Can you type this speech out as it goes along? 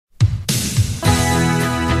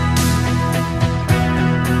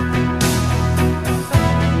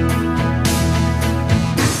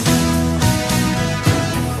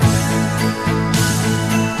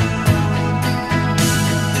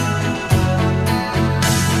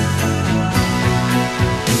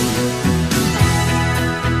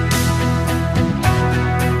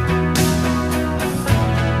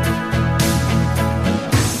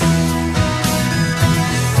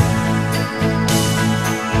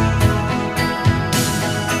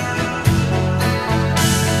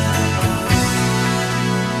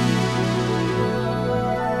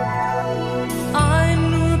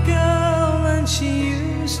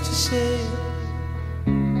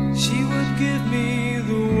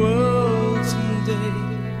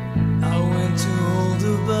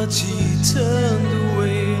but she turned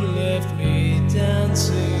away, left me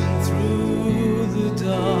dancing through the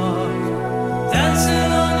dark.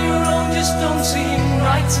 Dancing on your own just don't seem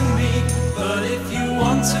right to me, but if you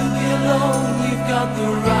want to be alone, you've got the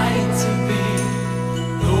right to be.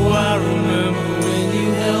 Though I remember when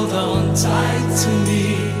you held on tight to me,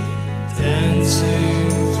 dancing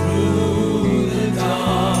through the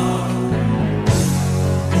dark.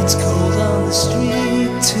 It's cold on the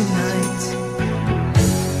street tonight,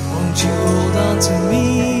 won't you hold on to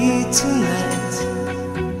me tonight?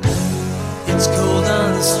 It's cold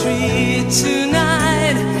on the street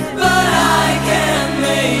tonight, but I can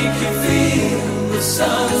make you feel the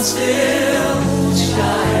sun still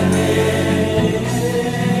shining.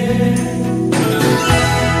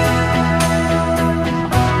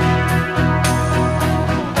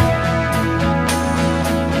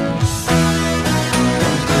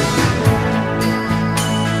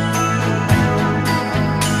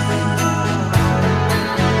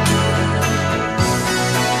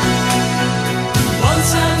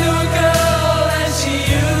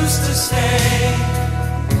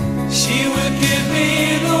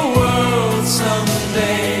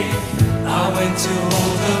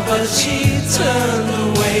 But she turned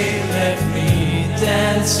away, left me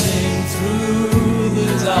dancing through the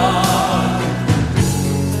dark.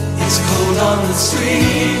 It's cold on the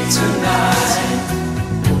street tonight,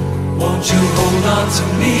 won't you hold on to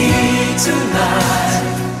me tonight?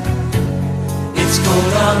 It's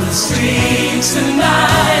cold on the street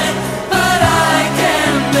tonight, but I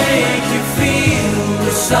can make you feel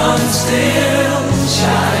the sun still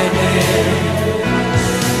shining.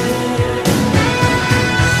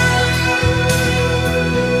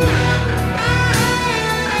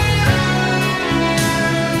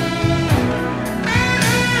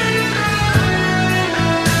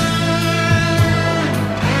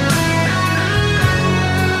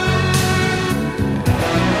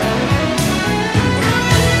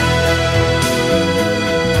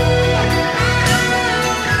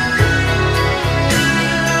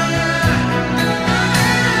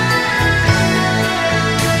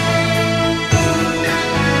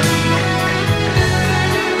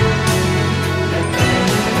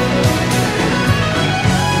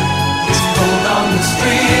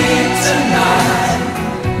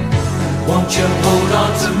 Won't you hold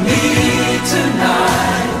on to me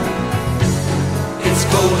tonight? It's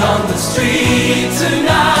cold on the street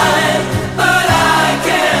tonight, but I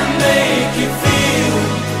can make you feel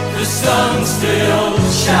the sun still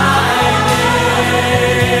shining.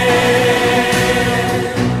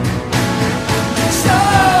 So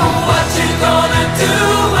what you gonna do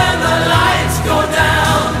when the lights go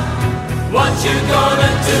down? What you gonna